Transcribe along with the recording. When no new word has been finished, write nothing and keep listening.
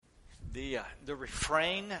the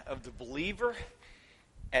refrain of the believer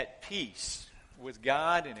at peace with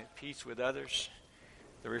God and at peace with others.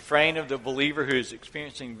 The refrain of the believer who is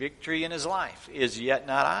experiencing victory in his life is, "Yet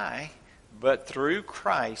not I, but through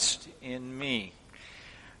Christ in me."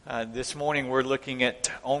 This morning we're looking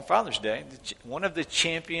at, on Father's Day, one of the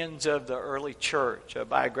champions of the early church, a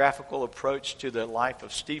biographical approach to the life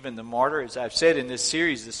of Stephen the martyr. As I've said in this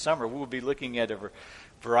series this summer, we'll be looking at a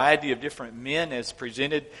variety of different men as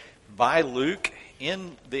presented by Luke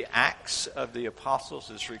in the Acts of the Apostles,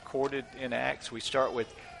 as recorded in Acts. We start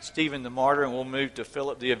with Stephen the martyr, and we'll move to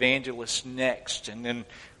Philip the evangelist next. And then,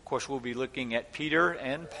 of course, we'll be looking at Peter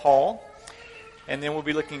and Paul. And then we'll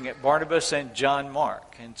be looking at Barnabas and John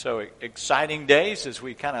Mark. And so exciting days as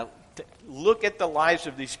we kind of look at the lives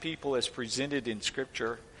of these people as presented in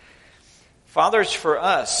Scripture. Fathers, for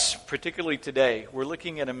us, particularly today, we're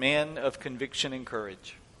looking at a man of conviction and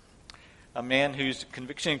courage. A man whose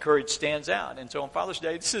conviction and courage stands out. And so on Father's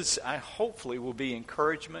Day, I hopefully will be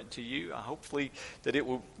encouragement to you. Hopefully that it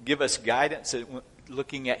will give us guidance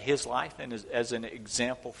looking at his life and as an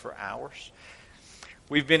example for ours.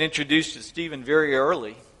 We've been introduced to Stephen very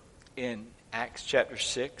early in Acts chapter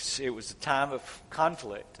 6. It was a time of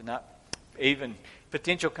conflict, not even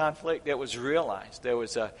potential conflict that was realized. There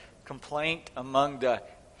was a complaint among the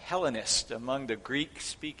Hellenists, among the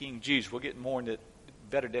Greek-speaking Jews. We'll get more into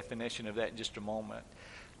better definition of that in just a moment.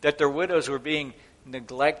 That their widows were being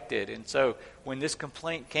neglected. And so when this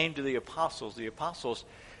complaint came to the apostles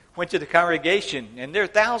went to the congregation, and there are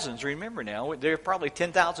thousands, remember now, there are probably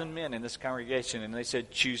 10,000 men in this congregation, and they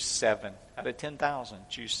said, choose 7. Out of 10,000,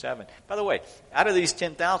 choose 7. By the way, out of these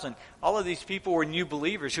 10,000, all of these people were new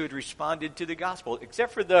believers who had responded to the gospel,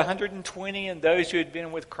 except for the 120 and those who had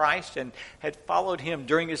been with Christ and had followed him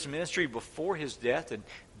during his ministry before his death and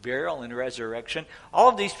burial and resurrection. All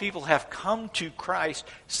of these people have come to Christ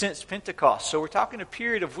since Pentecost. So we're talking a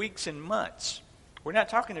period of weeks and months. We're not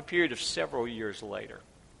talking a period of several years later.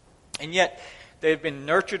 And yet, they have been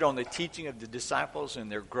nurtured on the teaching of the disciples,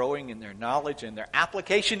 and they're growing in their knowledge and their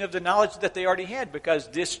application of the knowledge that they already had, because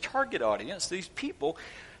this target audience, these people,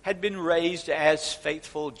 had been raised as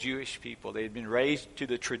faithful Jewish people. They had been raised to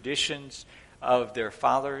the traditions of their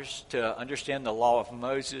fathers, to understand the law of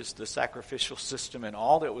Moses, the sacrificial system, and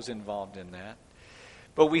all that was involved in that.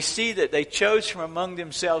 But we see that they chose from among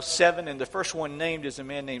themselves 7, and the first one named is a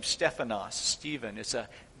man named Stephanos, Stephen. It's a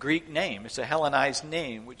Greek name. It's a Hellenized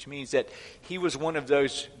name, which means that he was one of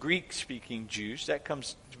those Greek-speaking Jews. That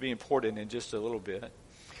comes to be important in just a little bit.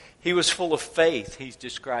 He was full of faith, he's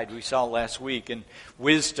described, we saw last week, and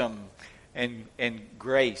wisdom and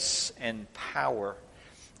grace and power.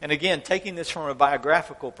 And again, taking this from a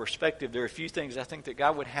biographical perspective, there are a few things I think that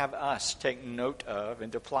God would have us take note of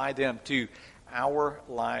and to apply them to our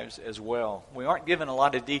lives as well. We aren't given a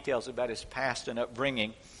lot of details about his past and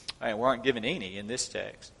upbringing. We aren't given any in this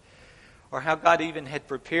text. Or how God even had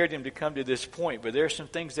prepared him to come to this point. But there are some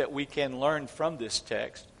things that we can learn from this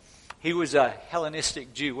text. He was a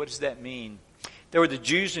Hellenistic Jew. What does that mean? There were the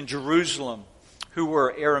Jews in Jerusalem who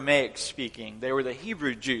were Aramaic speaking. They were the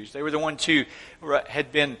Hebrew Jews. They were the ones who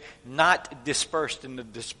had been not dispersed in the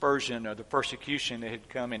dispersion or the persecution that had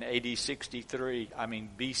come in BC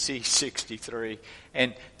 63,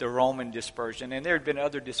 and the Roman dispersion. And there had been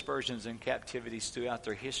other dispersions and captivities throughout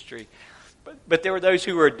their history. But there were those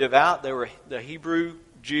who were devout. There were the Hebrew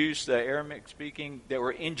Jews, the Aramaic speaking, that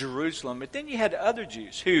were in Jerusalem. But then you had other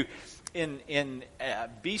Jews who in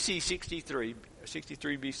BC 63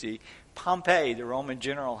 BC, Pompey, the Roman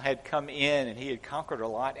general, had come in and he had conquered a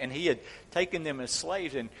lot, and he had taken them as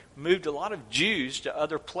slaves and moved a lot of Jews to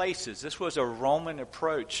other places. This was a Roman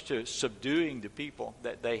approach to subduing the people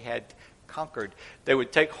that they had conquered. They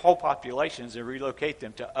would take whole populations and relocate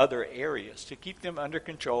them to other areas to keep them under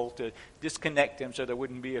control, to disconnect them so there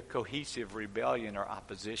wouldn't be a cohesive rebellion or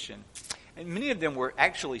opposition. And many of them were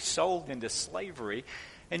actually sold into slavery.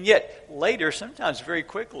 And yet later, sometimes very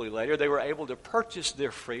quickly later, they were able to purchase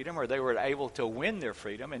their freedom, or they were able to win their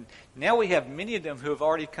freedom. And now we have many of them who have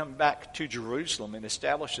already come back to Jerusalem and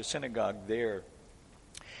established a synagogue there.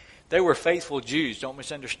 They were faithful Jews. Don't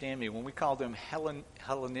misunderstand me. When we call them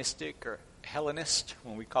Hellenistic or Hellenist,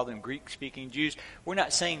 when we call them Greek-speaking Jews, we're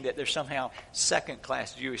not saying that they're somehow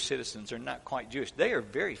second-class Jewish citizens or not quite Jewish. They are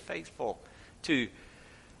very faithful to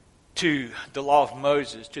the law of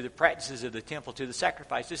Moses, to the practices of the temple, to the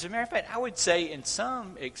sacrifices. As a matter of fact, I would say in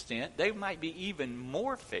some extent they might be even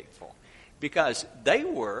more faithful, because they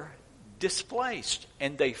were displaced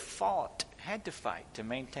and they had to fight to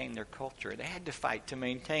maintain their culture. They had to fight to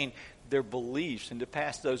maintain their beliefs and to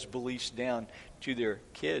pass those beliefs down to their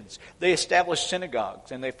kids. They established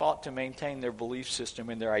synagogues, and they fought to maintain their belief system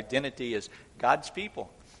and their identity as God's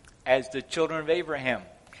people, as the children of Abraham,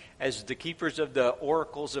 as the keepers of the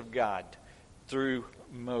oracles of God through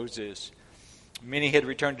Moses. Many had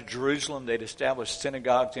returned to Jerusalem. They'd established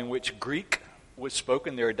synagogues in which Greek was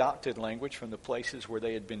spoken, their adopted language, from the places where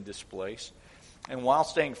they had been displaced. And while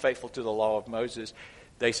staying faithful to the law of Moses,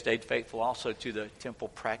 they stayed faithful also to the temple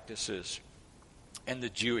practices and the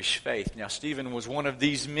Jewish faith. Now, Stephen was one of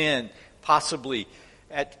these men, possibly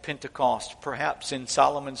at Pentecost, perhaps in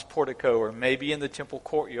Solomon's portico, or maybe in the temple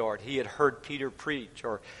courtyard. He had heard Peter preach,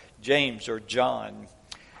 or James, or John.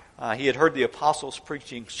 He had heard the apostles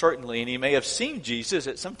preaching, certainly, and he may have seen Jesus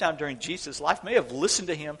at some time during Jesus' life, may have listened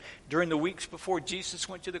to him during the weeks before Jesus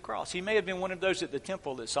went to the cross. He may have been one of those at the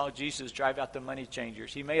temple that saw Jesus drive out the money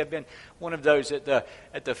changers. He may have been one of those at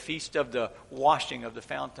the feast of the washing of the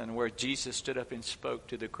fountain where Jesus stood up and spoke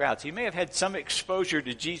to the crowds. He may have had some exposure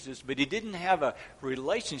to Jesus, but he didn't have a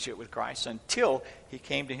relationship with Christ until he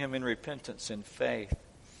came to him in repentance and faith.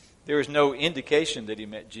 There is no indication that he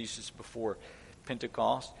met Jesus before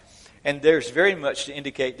Pentecost. And there's very much to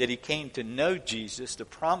indicate that he came to know Jesus, the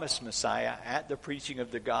promised Messiah, at the preaching of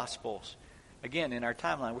the Gospels. Again, in our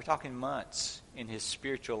timeline, we're talking months in his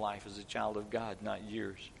spiritual life as a child of God, not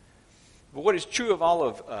years. But what is true of all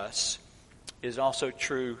of us is also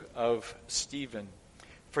true of Stephen.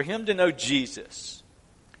 For him to know Jesus,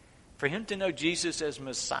 for him to know Jesus as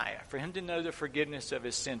Messiah, for him to know the forgiveness of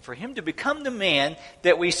his sin, for him to become the man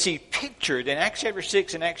that we see pictured in Acts chapter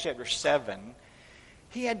 6 and Acts chapter 7,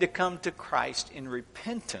 he had to come to Christ in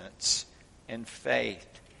repentance and faith.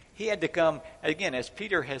 He had to come, again, as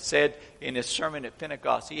Peter has said in his sermon at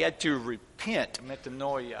Pentecost, he had to repent,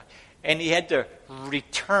 metanoia, and he had to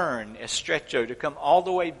return, estrecho, to come all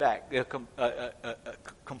the way back, a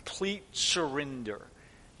complete surrender,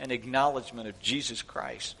 an acknowledgement of Jesus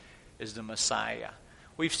Christ as the Messiah.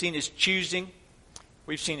 We've seen his choosing,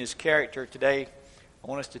 we've seen his character. Today, I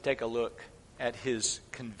want us to take a look at his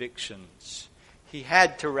convictions. He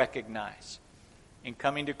had to recognize in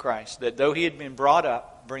coming to Christ that though he had been brought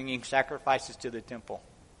up bringing sacrifices to the temple,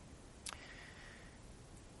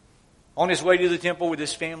 on his way to the temple with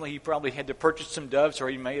his family, he probably had to purchase some doves, or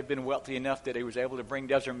he may have been wealthy enough that he was able to bring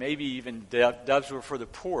doves, or maybe even doves were for the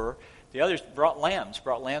poor. The others brought lambs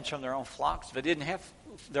from their own flocks. If they didn't have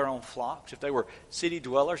their own flocks, if they were city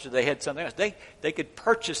dwellers or they had something else, they could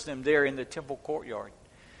purchase them there in the temple courtyard.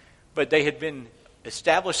 But they had been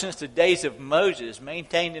established since the days of Moses,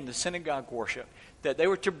 maintained in the synagogue worship, that they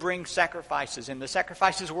were to bring sacrifices. And the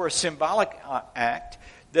sacrifices were a symbolic act,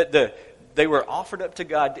 that they were offered up to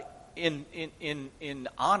God in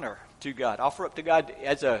honor to God, offer up to God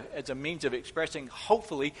as a means of expressing,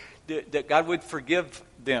 hopefully, that God would forgive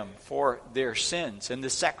them for their sins. And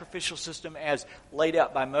the sacrificial system, as laid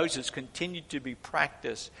out by Moses, continued to be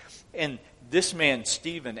practiced. And this man,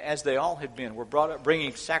 Stephen, as they all had been, were brought up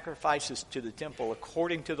bringing sacrifices to the temple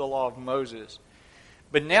according to the law of Moses.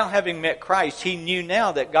 But now, having met Christ, he knew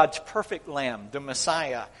now that God's perfect Lamb, the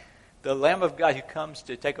Messiah, the Lamb of God who comes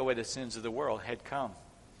to take away the sins of the world, had come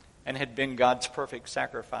and had been God's perfect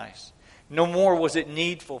sacrifice. No more was it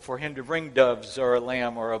needful for him to bring doves or a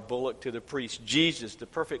lamb or a bullock to the priest. Jesus, the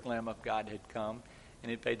perfect Lamb of God, had come and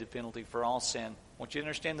had paid the penalty for all sin. I want you to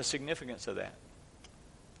understand the significance of that.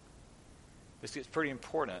 This gets pretty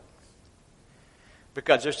important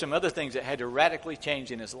because there's some other things that had to radically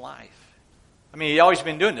change in his life. I mean, he'd always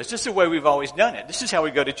been doing this. This is the way we've always done it. This is how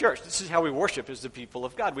we go to church. This is how we worship as the people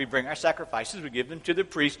of God. We bring our sacrifices, we give them to the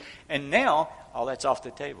priest, and now all that's off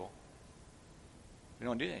the table. We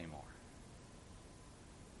don't do that anymore.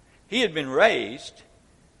 He had been raised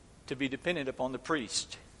to be dependent upon the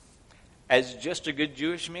priest. As just a good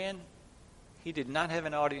Jewish man, he did not have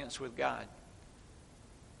an audience with God.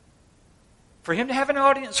 For him to have an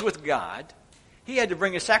audience with God, he had to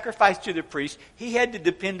bring a sacrifice to the priest. He had to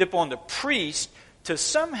depend upon the priest to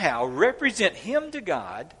somehow represent him to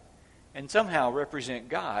God and somehow represent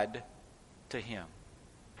God to him.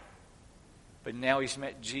 But now he's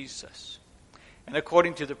met Jesus. And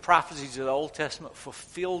according to the prophecies of the Old Testament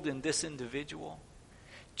fulfilled in this individual,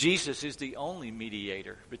 Jesus is the only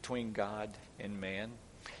mediator between God and man.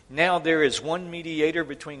 Now there is one mediator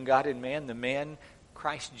between God and man, the man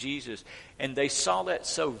Christ Jesus. And they saw that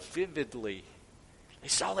so vividly. They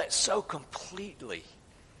saw that so completely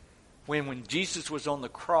when Jesus was on the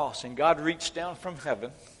cross and God reached down from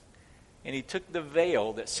heaven and he took the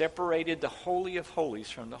veil that separated the Holy of Holies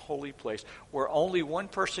from the holy place, where only one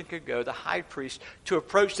person could go, the high priest, to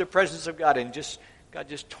approach the presence of God. And God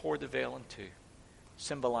just tore the veil in two,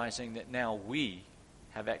 symbolizing that now we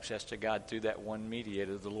have access to God through that one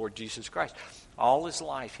mediator, the Lord Jesus Christ. All his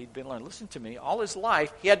life he'd been learning. Listen to me. All his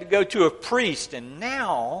life he had to go to a priest, and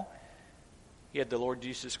now he had the Lord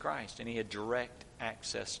Jesus Christ, and he had direct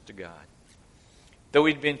access to God. Though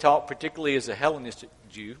he'd been taught, particularly as a Hellenistic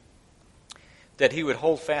Jew, that he would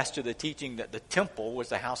hold fast to the teaching that the temple was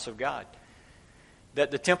the house of God. That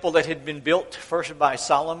the temple that had been built first by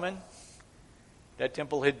Solomon, that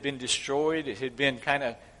temple had been destroyed. It had been kind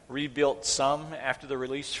of rebuilt some after the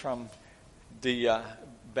release from the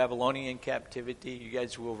Babylonian captivity. You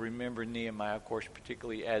guys will remember Nehemiah, of course,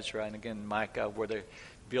 particularly Ezra, and again Micah, where the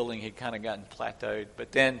building had kind of gotten plateaued.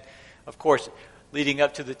 But then, of course, leading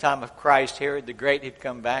up to the time of Christ, Herod the Great had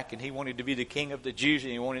come back, and he wanted to be the king of the Jews,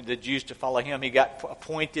 and he wanted the Jews to follow him. He got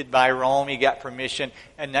appointed by Rome. He got permission.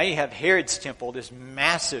 And now you have Herod's temple, this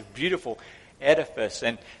massive, beautiful edifice.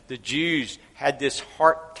 And the Jews had this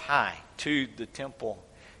heart tie to the temple.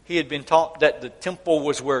 He had been taught that the temple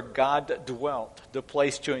was where God dwelt, the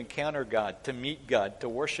place to encounter God, to meet God, to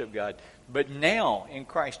worship God. But now, in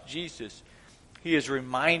Christ Jesus, he is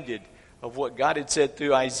reminded of what God had said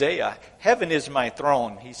through Isaiah. Heaven is my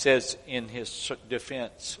throne, he says in his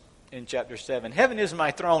defense in chapter 7. Heaven is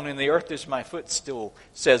my throne and the earth is my footstool,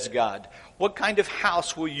 says God. What kind of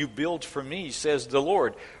house will you build for me, says the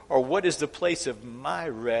Lord? Or what is the place of my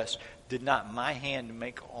rest? Did not my hand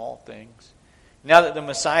make all things? Now that the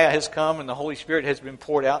Messiah has come and the Holy Spirit has been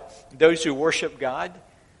poured out, those who worship God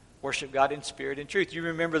in spirit and truth. You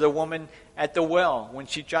remember the woman at the well when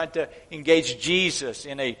she tried to engage Jesus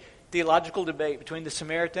in a theological debate between the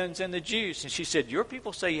Samaritans and the Jews. And she said, your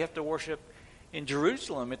people say you have to worship in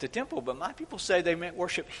Jerusalem at the temple, but my people say they meant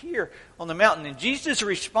worship here on the mountain. And Jesus'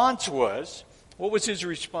 response was, what was his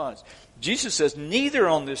response? Jesus says, neither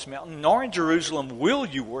on this mountain nor in Jerusalem will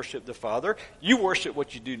you worship the Father. You worship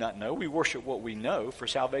what you do not know. We worship what we know, for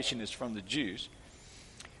salvation is from the Jews.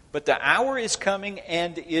 But the hour is coming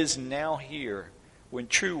and is now here when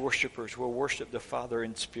true worshipers will worship the Father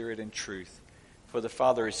in spirit and truth. For the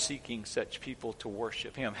Father is seeking such people to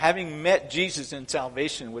worship him. Having met Jesus in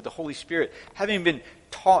salvation with the Holy Spirit, having been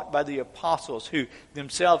taught by the apostles who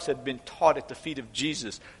themselves had been taught at the feet of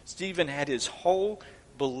Jesus, Stephen had his whole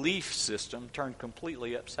belief system turned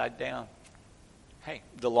completely upside down. Hey,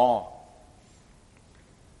 the law.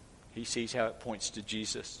 He sees how it points to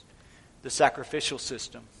Jesus. The sacrificial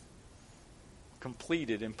system,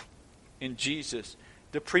 completed in Jesus.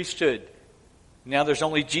 The priesthood. Now there's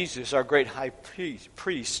only Jesus, our great high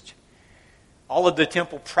priest. All of the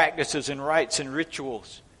temple practices and rites and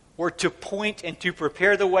rituals were to point and to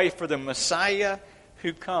prepare the way for the Messiah who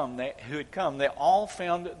had come. They all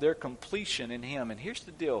found their completion in him. And here's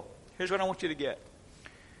the deal. Here's what I want you to get.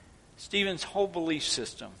 Stephen's whole belief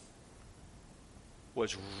system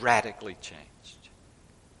was radically changed.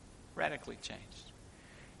 Radically changed.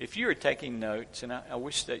 If you are taking notes, and I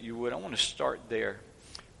wish that you would, I want to start there.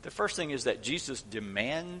 The first thing is that Jesus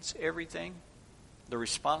demands everything. The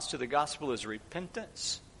response to the gospel is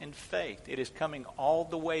repentance and faith. It is coming all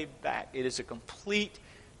the way back. It is a complete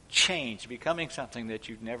change, becoming something that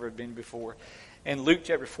you've never been before. In Luke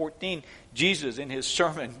chapter 14, Jesus in his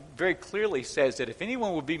sermon very clearly says that if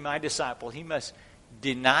anyone will be my disciple, he must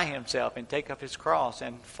deny himself and take up his cross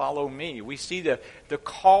and follow me. We see the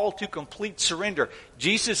call to complete surrender.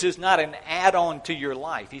 Jesus is not an add-on to your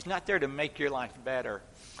life. He's not there to make your life better.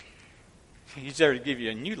 He's there to give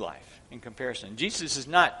you a new life in comparison. Jesus is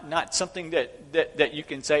not something that you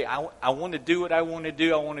can say, I want to do what I want to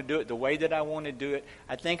do. I want to do it the way that I want to do it.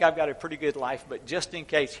 I think I've got a pretty good life, but just in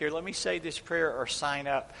case, here, let me say this prayer or sign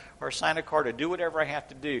up or sign a card or do whatever I have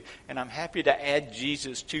to do. And I'm happy to add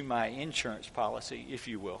Jesus to my insurance policy, if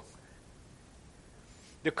you will.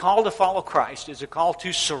 The call to follow Christ is a call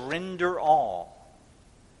to surrender all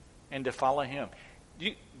and to follow him.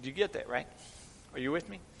 Do you get that, right? Are you with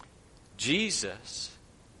me? Jesus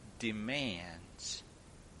demands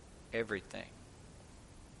everything.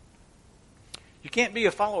 You can't be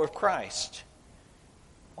a follower of Christ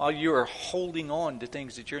while you are holding on to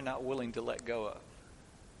things that you're not willing to let go of.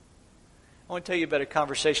 I want to tell you about a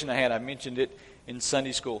conversation I had. I mentioned it in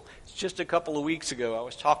Sunday school. It's just a couple of weeks ago. I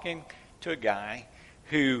was talking to a guy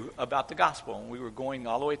about the gospel. And we were going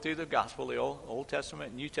all the way through the gospel, the Old Testament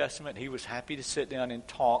and New Testament. He was happy to sit down and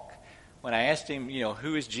talk. When I asked him,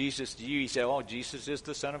 who is Jesus to you? He said, Jesus is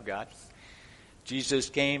the Son of God.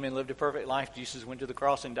 Jesus came and lived a perfect life. Jesus went to the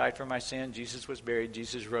cross and died for my sin. Jesus was buried.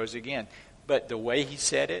 Jesus rose again. But the way he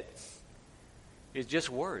said it is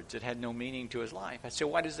just words. It had no meaning to his life. I said,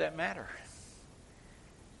 why does that matter?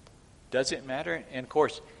 Does it matter? And of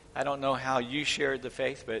course, I don't know how you shared the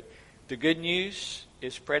faith, but the good news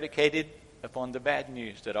is predicated upon the bad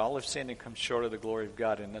news that all have sinned and come short of the glory of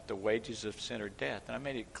God, and that the wages of sin are death. And I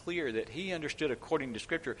made it clear that he understood, according to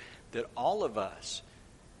Scripture, that all of us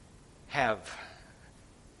have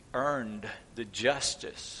earned the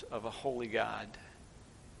justice of a holy God.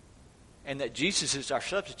 And that Jesus is our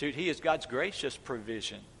substitute. He is God's gracious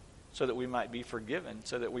provision so that we might be forgiven,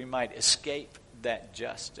 so that we might escape that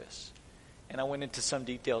justice. And I went into some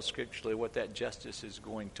detail scripturally what that justice is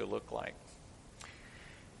going to look like.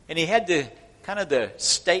 And he had the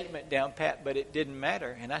statement down pat, but it didn't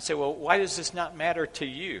matter. And I said, well, why does this not matter to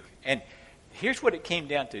you? And here's what it came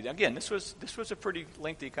down to. Again, this was a pretty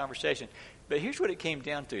lengthy conversation, but here's what it came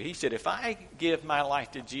down to. He said, if I give my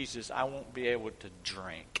life to Jesus, I won't be able to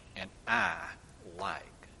drink, and I like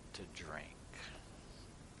to drink.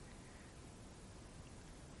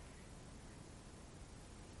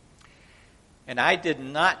 And I did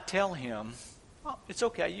not tell him, oh, it's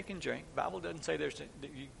okay, you can drink. The Bible doesn't say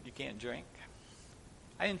you can't drink.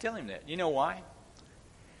 I didn't tell him that. You know why?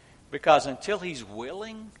 Because until he's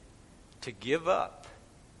willing to give up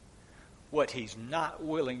what he's not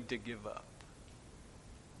willing to give up,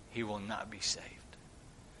 he will not be saved.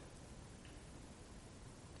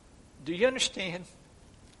 Do you understand?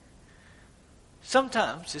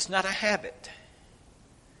 Sometimes it's not a habit.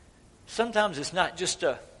 Sometimes it's not just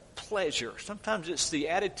a pleasure. Sometimes it's the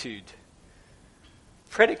attitude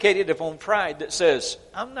predicated upon pride that says,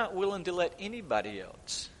 I'm not willing to let anybody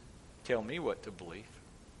else tell me what to believe.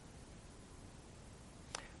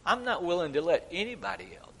 I'm not willing to let anybody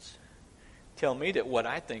else tell me that what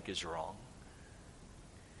I think is wrong.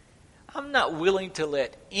 I'm not willing to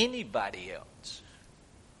let anybody else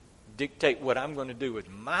dictate what I'm going to do with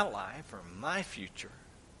my life or my future.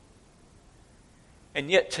 And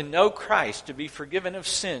yet to know Christ, to be forgiven of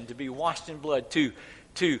sin, to be washed in blood,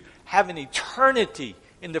 to have an eternity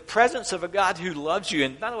in the presence of a God who loves you.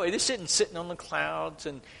 And by the way, this isn't sitting on the clouds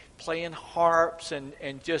and playing harps and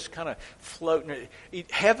just kind of floating.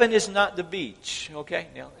 Heaven is not the beach, okay?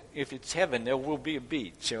 Now, if it's heaven, there will be a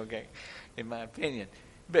beach, okay, in my opinion.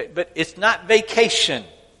 But it's not vacation.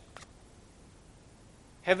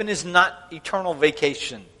 Heaven is not eternal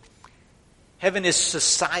vacation. Heaven is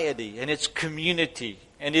society, and it's community,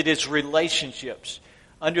 and it is relationships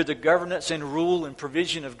under the governance and rule and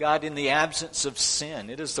provision of God in the absence of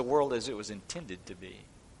sin. It is the world as it was intended to be.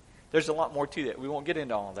 There's a lot more to that. We won't get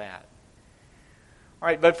into all that. All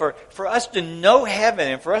right, but for us to know heaven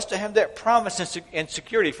and for us to have that promise and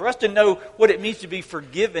security, for us to know what it means to be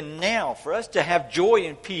forgiven now, for us to have joy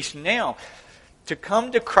and peace now, to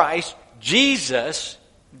come to Christ, Jesus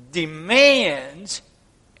demands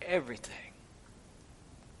everything.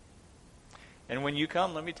 And when you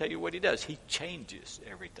come, let me tell you what he does. He changes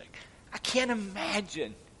everything. I can't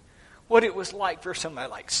imagine what it was like for somebody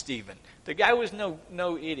like Stephen. The guy was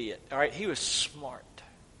no idiot. All right, he was smart.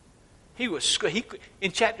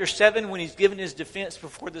 In chapter 7, when he's given his defense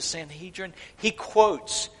before the Sanhedrin, he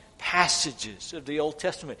quotes passages of the Old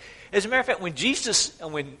Testament. As a matter of fact, when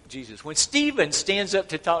Stephen stands up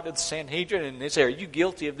to talk to the Sanhedrin and they say, "Are you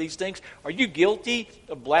guilty of these things? Are you guilty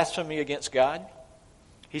of blasphemy against God?"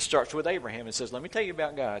 He starts with Abraham and says, let me tell you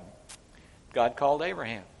about God. God called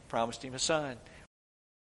Abraham, promised him a son,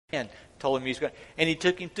 and told him he's going. And he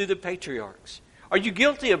took him through the patriarchs. Are you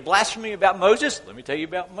guilty of blasphemy about Moses? Let me tell you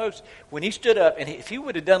about Moses. When he stood up, and if he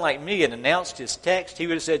would have done like me and announced his text, he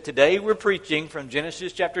would have said, today we're preaching from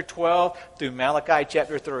Genesis chapter 12 through Malachi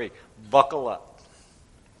chapter 3. Buckle up.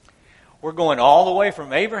 We're going all the way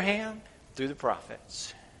from Abraham through the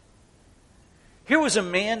prophets. Here was a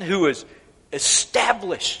man who was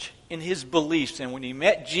established in his beliefs. And when he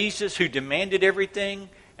met Jesus, who demanded everything,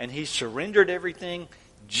 and he surrendered everything,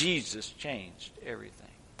 Jesus changed everything.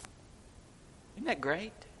 Isn't that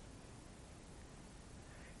great?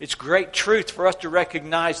 It's great truth for us to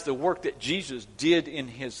recognize the work that Jesus did in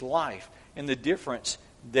his life and the difference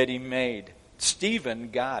that he made. Stephen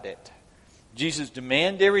got it. Jesus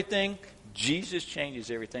demanded everything. Jesus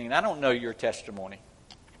changes everything. And I don't know your testimony.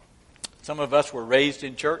 Some of us were raised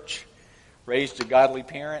in church, raised to godly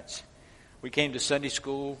parents. We came to Sunday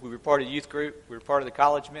school. We were part of the youth group. We were part of the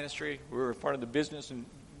college ministry. We were part of the business and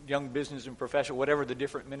young business and professional, whatever the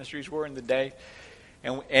different ministries were in the day.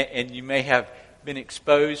 And you may have been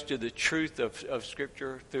exposed to the truth of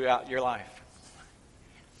Scripture throughout your life.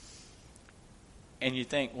 And you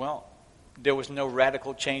think, well, there was no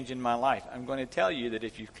radical change in my life. I'm going to tell you that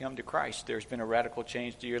if you've come to Christ, there's been a radical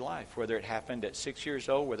change to your life, whether it happened at 6 years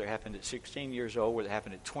old, whether it happened at 16 years old, whether it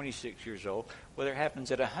happened at 26 years old, whether it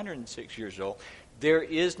happens at 106 years old. There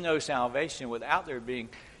is no salvation without there being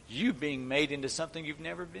You being made into something you've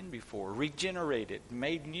never been before, regenerated,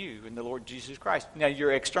 made new in the Lord Jesus Christ. Now,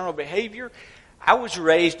 your external behavior, I was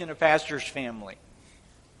raised in a pastor's family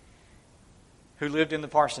who lived in the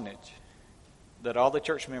parsonage that all the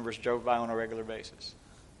church members drove by on a regular basis.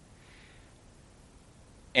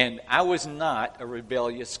 And I was not a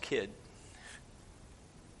rebellious kid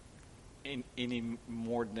any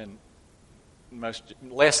more than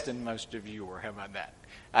less than most of you were. How about that?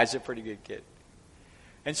 I was a pretty good kid.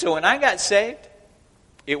 And so when I got saved,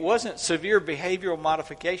 it wasn't severe behavioral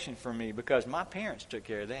modification for me because my parents took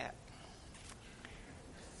care of that.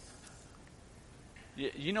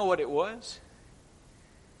 You know what it was?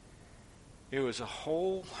 It was a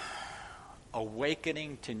whole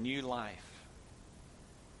awakening to new life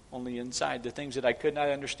on the inside. The things that I could not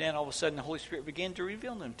understand, all of a sudden the Holy Spirit began to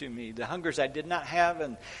reveal them to me. The hungers I did not have,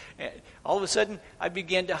 and all of a sudden I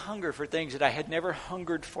began to hunger for things that I had never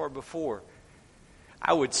hungered for before.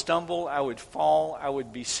 I would stumble, I would fall, I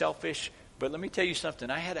would be selfish. But let me tell you something.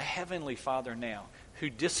 I had a heavenly Father now who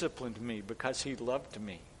disciplined me because He loved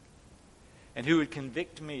me, and who would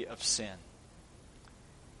convict me of sin,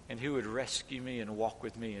 and who would rescue me and walk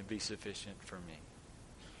with me and be sufficient for me.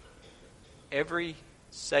 Every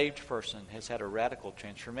saved person has had a radical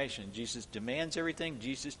transformation. Jesus demands everything.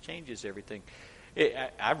 Jesus changes everything.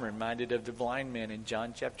 I'm reminded of the blind man in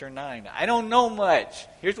John chapter 9. I don't know much.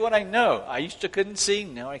 Here's what I know. I used to couldn't see.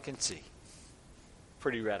 Now I can see.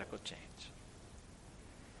 Pretty radical change.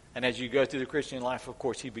 And as you go through the Christian life, of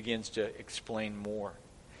course, he begins to explain more.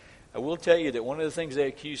 I will tell you that one of the things they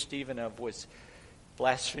accused Stephen of was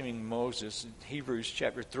blaspheming Moses. In Hebrews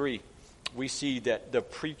chapter 3, we see that the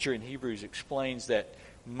preacher in Hebrews explains that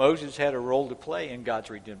Moses had a role to play in God's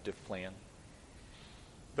redemptive plan.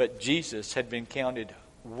 But Jesus had been counted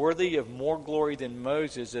worthy of more glory than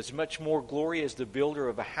Moses, as much more glory as the builder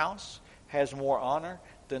of a house has more honor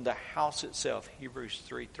than the house itself. Hebrews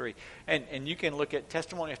 3:3. And you can look at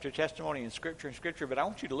testimony after testimony in Scripture, but I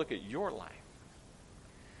want you to look at your life.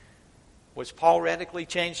 Was Paul radically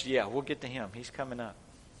changed? Yeah, we'll get to him. He's coming up.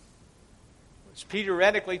 Was Peter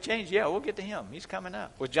radically changed? Yeah, we'll get to him. He's coming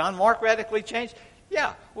up. Was John Mark radically changed?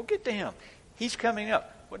 Yeah, we'll get to him. He's coming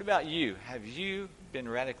up. What about you? Have you been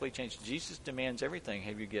radically changed? Jesus demands everything.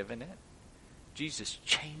 Have you given it? Jesus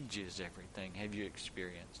changes everything. Have you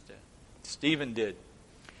experienced it? Stephen did.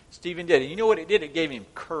 And you know what it did? It gave him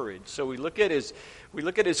courage. So we look at his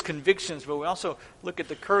convictions, but we also look at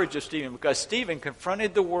the courage of Stephen, because Stephen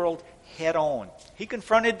confronted the world head on. He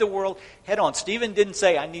confronted the world head on. Stephen didn't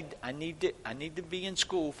say, I need to be in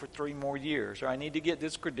school for 3 more years, or I need to get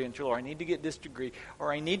this credential, or I need to get this degree,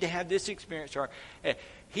 or I need to have this experience. Or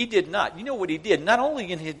he did not. You know what he did? Not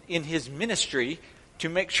only in his ministry to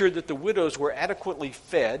make sure that the widows were adequately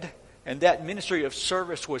fed, and that ministry of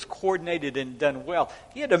service was coordinated and done well.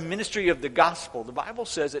 He had a ministry of the gospel. The Bible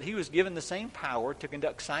says that he was given the same power to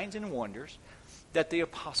conduct signs and wonders that the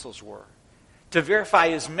apostles were, to verify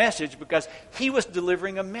his message, because he was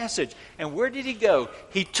delivering a message. And where did he go?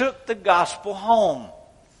 He took the gospel home.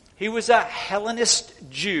 He was a Hellenist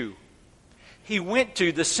Jew. He went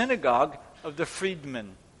to the synagogue of the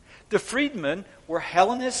freedmen. The freedmen were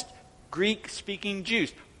Hellenist, Greek-speaking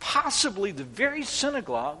Jews, possibly the very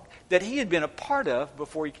synagogue that he had been a part of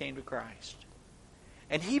before he came to Christ.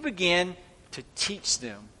 And he began to teach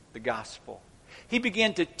them the gospel. He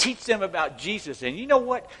began to teach them about Jesus. And you know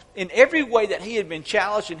what? In every way that he had been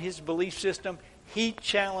challenged in his belief system, he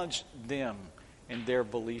challenged them in their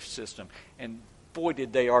belief system. And boy,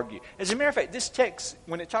 did they argue. As a matter of fact, this text,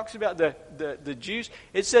 when it talks about the Jews,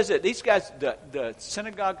 it says that these guys, the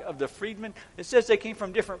synagogue of the freedmen, it says they came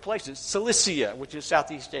from different places. Cilicia, which is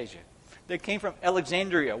Southeast Asia. They came from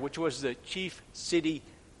Alexandria, which was the chief city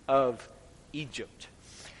of Egypt.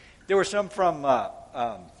 There were some from,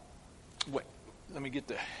 let me get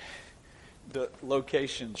the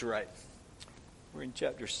locations right. We're in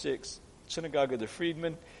chapter 6, Synagogue of the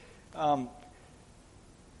Freedmen.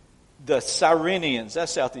 The Cyrenians,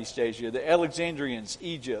 that's Southeast Asia. The Alexandrians,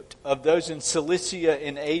 Egypt. Of those in Cilicia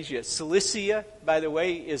in Asia. Cilicia, by the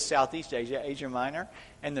way, is Southeast Asia, Asia Minor.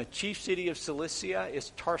 And the chief city of Cilicia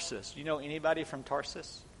is Tarsus. You know anybody from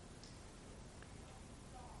Tarsus?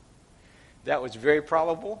 That was very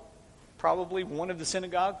probably one of the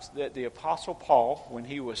synagogues that the Apostle Paul, when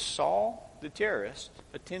he was Saul the terrorist,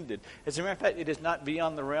 attended. As a matter of fact, it is not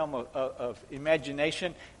beyond the realm of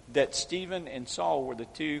imagination that Stephen and Saul were the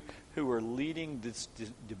two who were leading this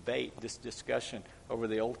debate, this discussion over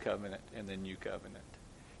the Old Covenant and the New Covenant.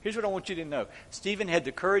 Here's what I want you to know. Stephen had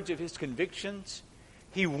the courage of his convictions.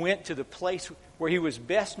 He went to the place where he was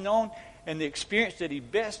best known and the experience that he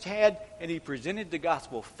best had, and he presented the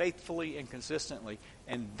gospel faithfully and consistently.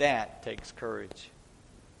 And that takes courage.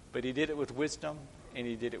 But he did it with wisdom, and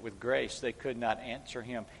he did it with grace. They could not answer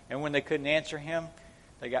him. And when they couldn't answer him,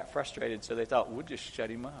 they got frustrated, so they thought, we'll just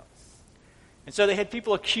shut him up. And so they had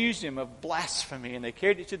people accuse him of blasphemy, and they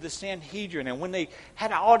carried it to the Sanhedrin. And when they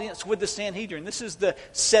had an audience with the Sanhedrin, this is the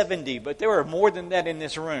 70, but there were more than that in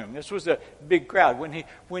this room. This was a big crowd.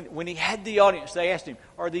 When he had the audience, they asked him,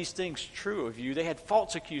 are these things true of you? They had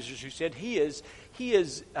false accusers who said, he is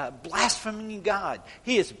blaspheming God.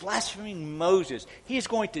 He is blaspheming Moses. He is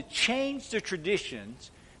going to change the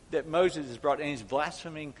traditions that Moses has brought, and he's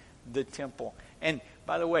blaspheming the temple. And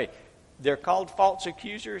by the way, they're called false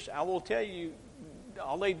accusers. I will tell you,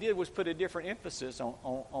 all they did was put a different emphasis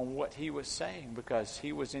on what he was saying, because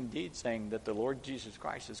he was indeed saying that the Lord Jesus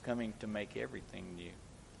Christ is coming to make everything new.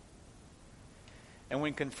 And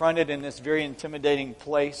when confronted in this very intimidating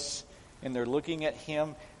place, and they're looking at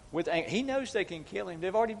him, he knows they can kill him.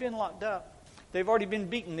 They've already been locked up. They've already been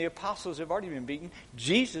beaten. The apostles have already been beaten.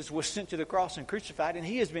 Jesus was sent to the cross and crucified, and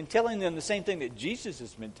he has been telling them the same thing that Jesus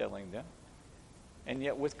has been telling them. And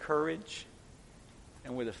yet with courage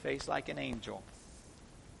and with a face like an angel,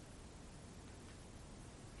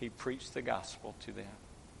 he preached the gospel to them.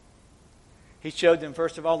 He showed them,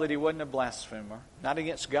 first of all, that he wasn't a blasphemer, not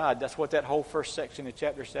against God. That's what that whole first section of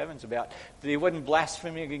chapter 7 is about. That he wasn't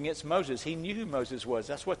blaspheming against Moses. He knew who Moses was.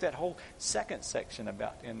 That's what that whole second section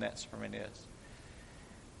about in that sermon is.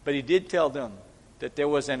 But he did tell them that there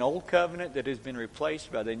was an old covenant that has been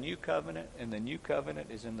replaced by the new covenant, and the new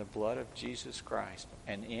covenant is in the blood of Jesus Christ.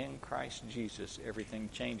 And in Christ Jesus, everything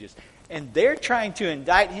changes. And they're trying to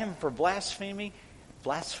indict him for blasphemy,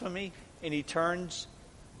 and he turns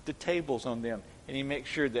the tables on them, and he makes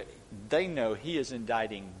sure that they know he is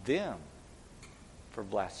indicting them for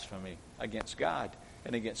blasphemy against God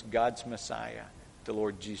and against God's Messiah, the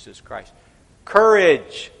Lord Jesus Christ.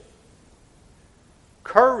 Courage.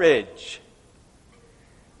 Courage.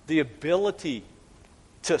 The ability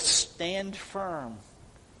to stand firm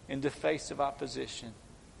in the face of opposition.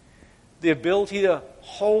 The ability to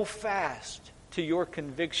hold fast to your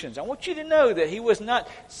convictions. I want you to know that he was not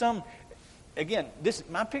some... Again,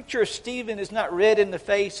 my picture of Stephen is not red in the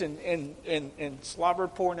face and slobber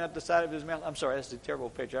pouring out the side of his mouth. I'm sorry, that's a terrible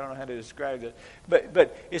picture. I don't know how to describe it.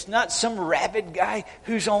 But it's not some rabid guy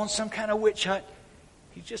who's on some kind of witch hunt.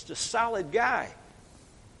 He's just a solid guy.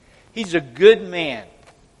 He's a good man.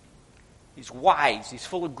 He's wise. He's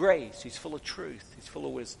full of grace. He's full of truth. He's full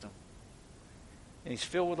of wisdom. And he's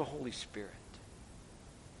filled with the Holy Spirit.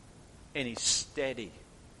 And he's steady.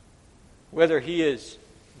 Whether he is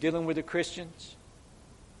dealing with the Christians,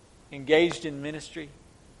 engaged in ministry,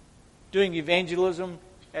 doing evangelism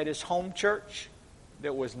at his home church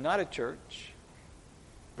that was not a church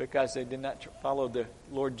because they did not follow the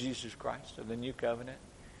Lord Jesus Christ of the new covenant,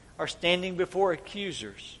 or standing before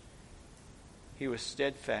accusers, he was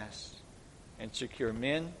steadfast and secure.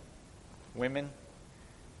 Men, women,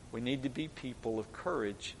 we need to be people of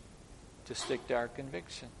courage to stick to our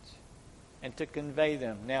convictions and to convey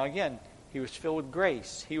them. Now again, he was filled with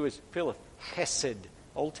grace. He was filled with hesed,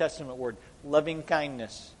 Old Testament word, loving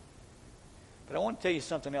kindness. But I want to tell you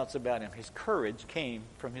something else about him. His courage came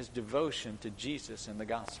from his devotion to Jesus and the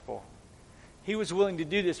gospel. He was willing to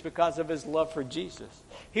do this because of his love for Jesus.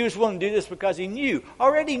 He was willing to do this because he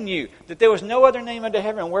already knew, that there was no other name under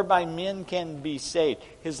heaven whereby men can be saved.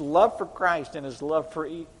 His love for Christ and his love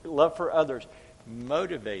for others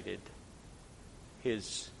motivated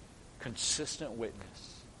his consistent witness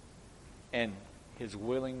and his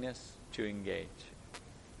willingness to engage.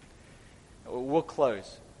 We'll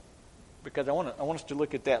close because I want us to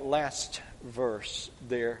look at that last verse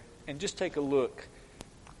there and just take a look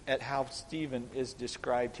at how Stephen is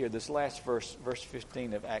described here. This last verse, verse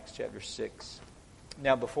 15 of Acts chapter 6.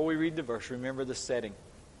 Now, before we read the verse, remember the setting.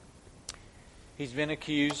 He's been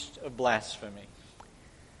accused of blasphemy.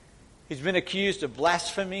 He's been accused of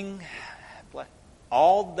blaspheming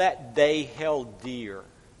all that they held dear.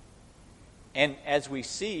 And as we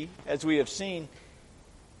have seen,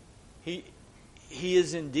 he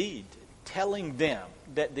is indeed telling them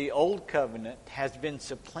that the old covenant has been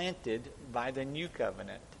supplanted by the new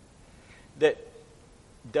covenant. That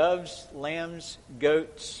doves, lambs,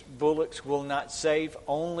 goats, bullocks will not save.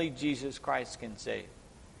 Only Jesus Christ can save.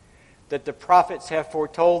 That the prophets have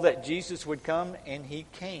foretold that Jesus would come, and he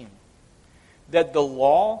came. That the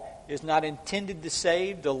law is not intended to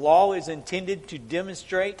save. The law is intended to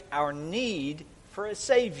demonstrate our need for a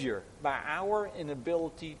Savior by our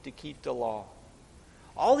inability to keep the law.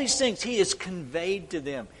 All these things he has conveyed to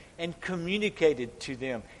them. and communicated to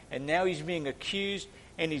them. And now he's being accused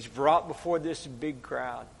and he's brought before this big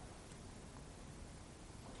crowd.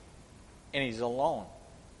 And he's alone.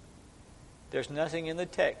 There's nothing in the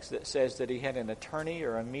text that says that he had an attorney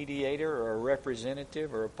or a mediator or a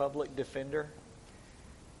representative or a public defender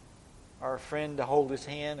or a friend to hold his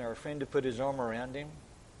hand or a friend to put his arm around him.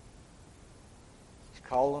 He's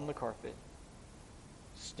called on the carpet,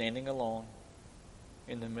 standing alone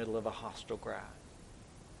in the middle of a hostile crowd.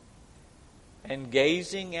 And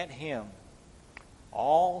gazing at him,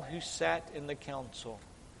 all who sat in the council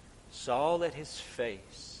saw that his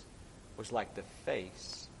face was like the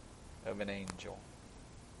face of an angel.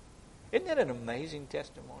 Isn't that an amazing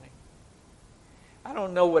testimony? I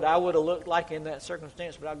don't know what I would have looked like in that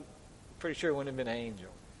circumstance, but I'm pretty sure it wouldn't have been an angel.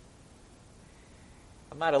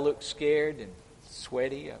 I might have looked scared and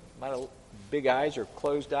sweaty. I might have big eyes or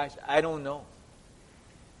closed eyes. I don't know.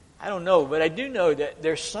 But I do know that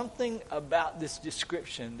there's something about this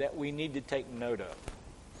description that we need to take note of.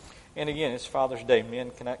 And again, it's Father's Day.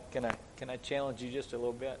 Men, can I challenge you just a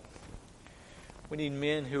little bit? We need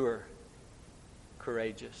men who are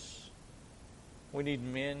courageous. We need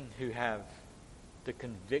men who have the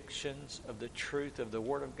convictions of the truth of the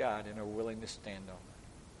Word of God and are willing to stand on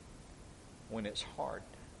it when it's hard.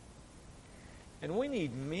 And we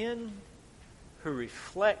need men who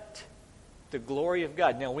reflect the glory of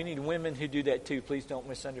God. Now, we need women who do that too. Please don't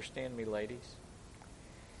misunderstand me, ladies.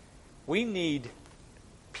 We need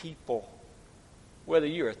people, whether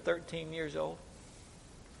you are 13 years old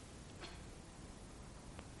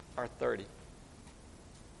or 30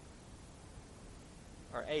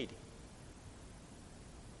 or 80,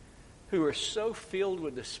 who are so filled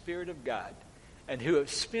with the Spirit of God and who have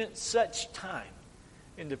spent such time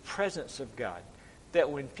in the presence of God that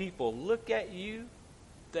when people look at you,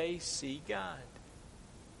 they see God.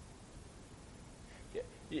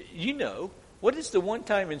 You know, what is the one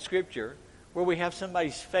time in Scripture where we have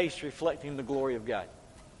somebody's face reflecting the glory of God?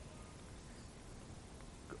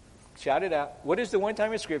 Shout it out. What is the one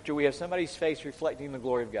time in Scripture we have somebody's face reflecting the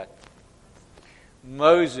glory of God?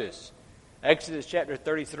 Moses. Exodus chapter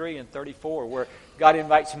 33 and 34, where God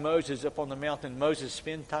invites Moses up on the mountain. Moses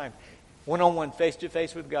spends time one-on-one,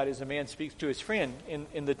 face-to-face with God as a man speaks to his friend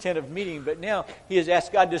in the tent of meeting. But now he has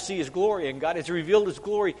asked God to see his glory, and God has revealed his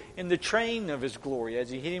glory in the train of his glory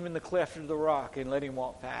as he hid him in the cleft of the rock and let him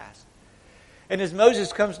walk past. And as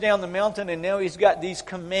Moses comes down the mountain, and now he's got these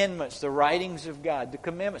commandments, the writings of God, the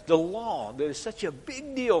commandments, the law that is such a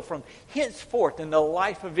big deal from henceforth in the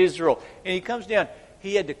life of Israel. And he comes down.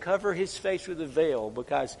 He had to cover his face with a veil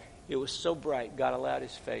because it was so bright. God allowed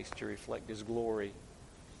his face to reflect his glory.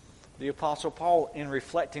 The Apostle Paul, in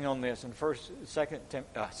reflecting on this in 2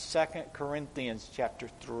 Corinthians chapter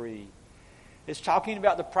 3, is talking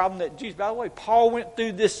about the problem that Jesus... By the way, Paul went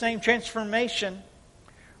through this same transformation.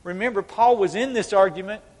 Remember, Paul was in this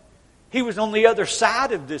argument. He was on the other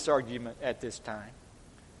side of this argument at this time.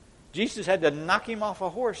 Jesus had to knock him off a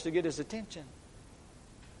horse to get his attention.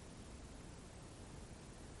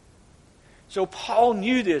 So Paul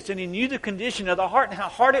knew this, and he knew the condition of the heart and how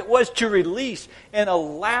hard it was to release and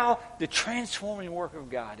allow the transforming work of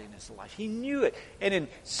God in his life. He knew it. And in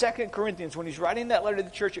 2 Corinthians, when he's writing that letter to the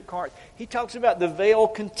church at Corinth, he talks about the veil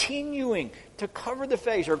continuing to cover the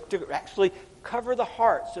face, or to actually cover the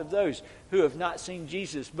hearts of those who have not seen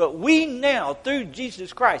Jesus. But we now, through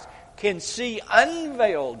Jesus Christ, can see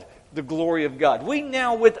unveiled the glory of God. We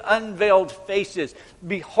now, with unveiled faces,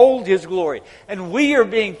 behold His glory. And we are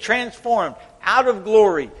being transformed out of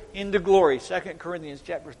glory into glory. 2 Corinthians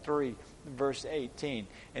chapter 3, verse 18.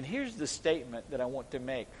 And here's the statement that I want to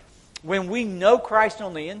make. When we know Christ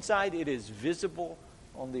on the inside, it is visible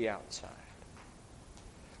on the outside.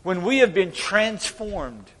 When we have been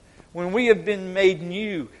transformed, when we have been made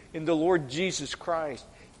new in the Lord Jesus Christ,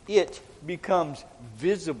 it becomes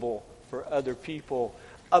visible for other people.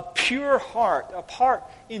 A pure heart, a heart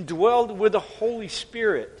indwelled with the Holy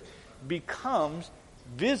Spirit, becomes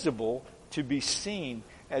visible to be seen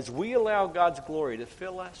as we allow God's glory to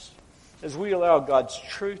fill us, as we allow God's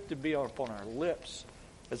truth to be upon our lips,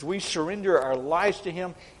 as we surrender our lives to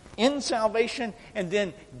Him in salvation, and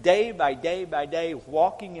then day by day by day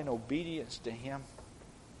walking in obedience to Him.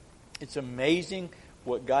 It's amazing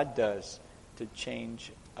what God does to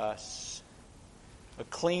change us. A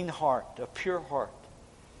clean heart, a pure heart,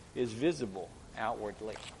 is visible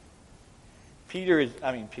outwardly.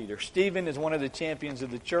 Stephen is one of the champions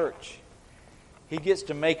of the church. He gets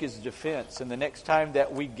to make his defense. And the next time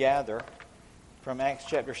that we gather from Acts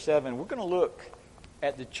chapter 7, we're going to look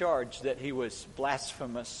at the charge that he was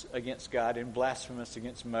blasphemous against God and blasphemous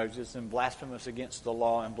against Moses and blasphemous against the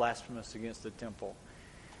law and blasphemous against the temple.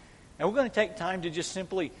 And we're going to take time to just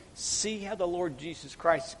simply see how the Lord Jesus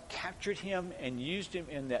Christ captured him and used him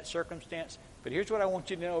in that circumstance. But here's what I want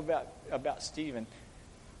you to know about Stephen.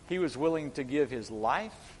 He was willing to give his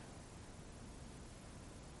life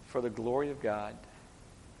for the glory of God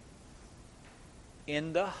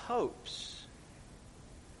in the hopes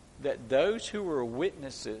that those who were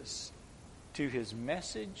witnesses to his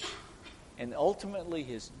message and ultimately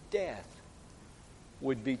his death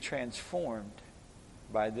would be transformed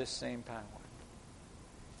by this same power.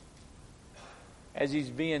 As he's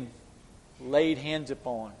being laid hands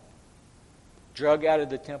upon, drug out of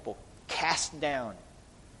the temple, cast down,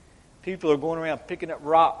 people are going around picking up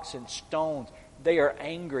rocks and stones. They are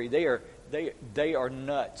angry. They are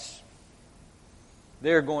nuts.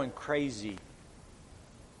 They are going crazy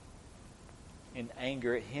in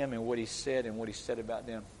anger at him and what he said and what he said about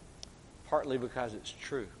them. Partly because it's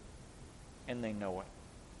true. And they know it.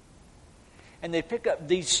 And they pick up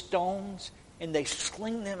these stones and they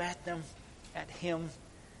sling them at him.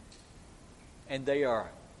 And they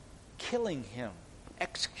are killing him,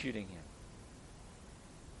 executing him.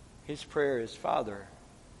 His prayer is, Father,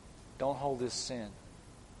 don't hold this sin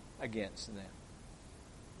against them.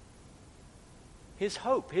 His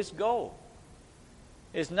hope, his goal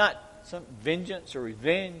is not some vengeance or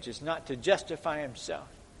revenge. It's not to justify himself.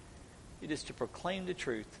 It is to proclaim the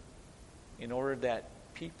truth in order that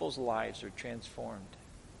people's lives are transformed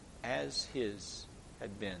as his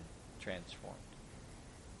had been transformed.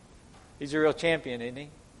 He's a real champion, isn't he?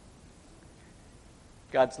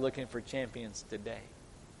 God's looking for champions today.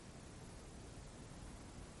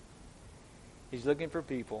 He's looking for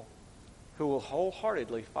people who will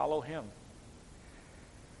wholeheartedly follow him,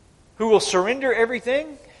 who will surrender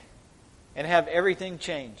everything and have everything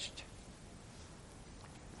changed,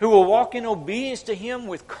 who will walk in obedience to him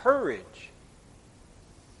with courage,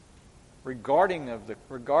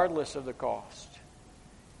 regardless of the cost,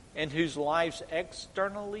 and whose lives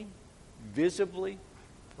externally, visibly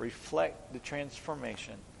reflect the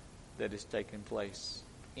transformation that has taken place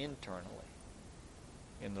internally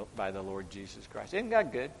by the Lord Jesus Christ. Isn't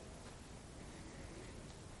God good?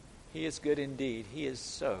 He is good indeed. He is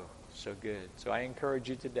so good. So I encourage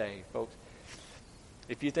you today, folks,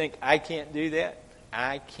 if you think, I can't do that,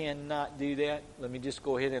 I cannot do that, let me just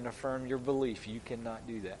go ahead and affirm your belief. You cannot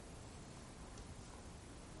do that.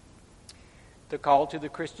 The call to the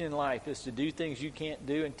Christian life is to do things you can't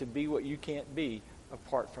do and to be what you can't be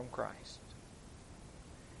apart from Christ.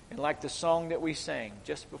 And like the song that we sang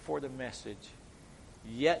just before the message,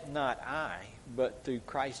 yet not I, but through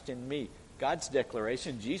Christ in me. God's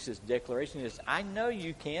declaration, Jesus' declaration is, I know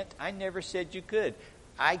you can't. I never said you could.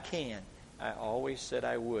 I can. I always said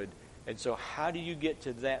I would. And so how do you get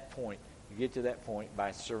to that point? You get to that point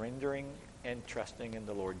by surrendering and trusting in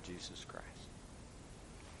the Lord Jesus Christ.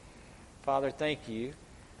 Father, thank you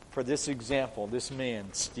for this example, this man,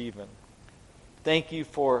 Stephen. Thank you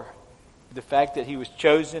for the fact that he was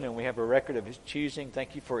chosen and we have a record of his choosing.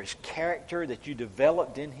 Thank you for his character that you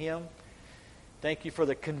developed in him. Thank you for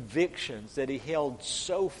the convictions that he held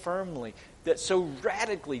so firmly, that so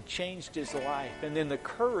radically changed his life. And then the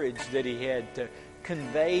courage that he had to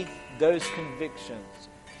convey those convictions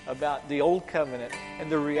about the old covenant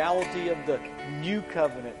and the reality of the new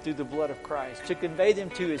covenant through the blood of Christ, to convey them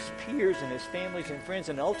to his peers and his families and friends,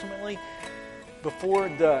 and ultimately before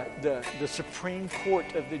the Supreme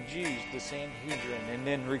Court of the Jews, the Sanhedrin, and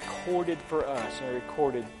then recorded for us and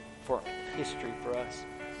recorded for history for us.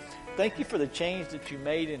 Thank you for the change that you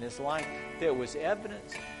made in his life. There was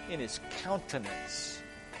evidence in his countenance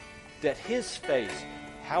that his face,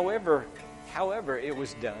 however it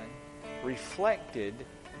was done, reflected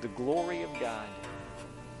the glory of God.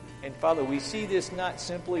 And Father, we see this not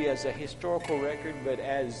simply as a historical record, but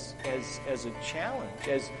as a challenge,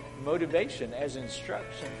 as motivation, as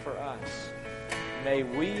instruction for us. May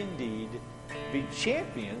we indeed be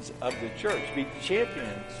champions of the church, be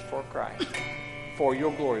champions for Christ, for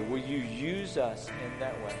your glory. Will you use us in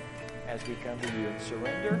that way as we come to you in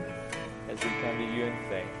surrender, as we come to you in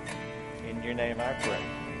faith? In your name I pray.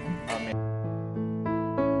 Amen.